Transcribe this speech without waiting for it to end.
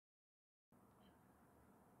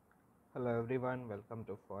Hello everyone, welcome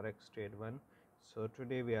to Forex Trade 1. So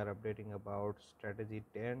today we are updating about strategy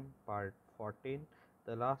 10 part 14.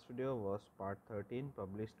 The last video was part 13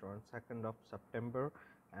 published on 2nd of September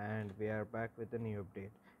and we are back with a new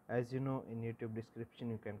update. As you know, in YouTube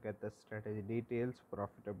description you can get the strategy details,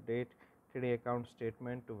 profit update, today account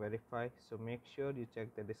statement to verify. So make sure you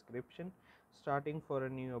check the description. Starting for a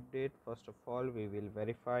new update, first of all we will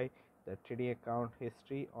verify the today account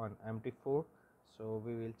history on MT4. So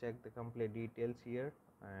we will check the complete details here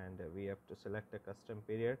and we have to select a custom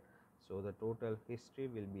period, so the total history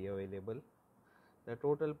will be available. The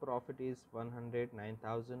total profit is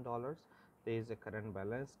 $109,000. There is a current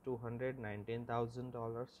balance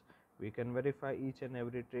 $219,000. We can verify each and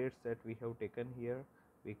every trades that we have taken here.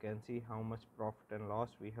 We can see how much profit and loss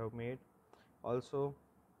we have made. Also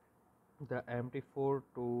the MT4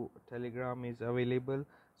 to Telegram is available,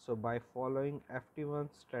 so by following FT1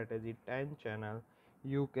 strategy 10 channel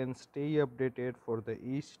you can stay updated for the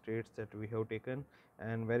each trades that we have taken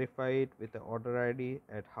and verify it with the order ID,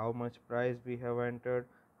 at how much price we have entered,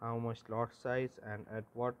 how much lot size, and at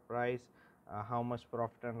what price, how much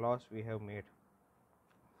profit and loss we have made.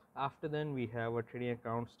 After then we have a trading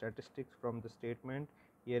account statistics from the statement.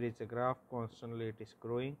 Here is a graph, constantly it is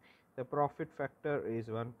growing. The profit factor is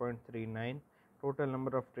 1.39. Total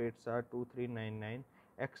number of trades are 2399.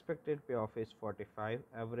 Expected payoff is 45.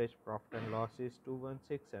 Average profit and loss is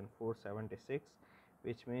 216 and 476,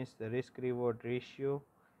 which means the risk reward ratio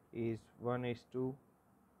is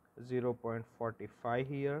 1:0.45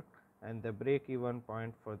 here, and the break even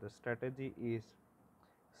point for the strategy is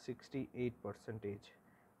 68%.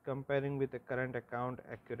 Comparing with the current account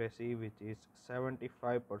accuracy, which is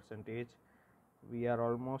 75%, we are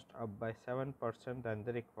almost up by 7% than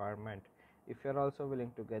the requirement. If you are also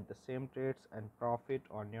willing to get the same trades and profit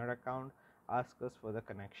on your account, ask us for the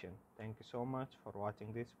connection. Thank you so much for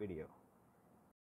watching this video.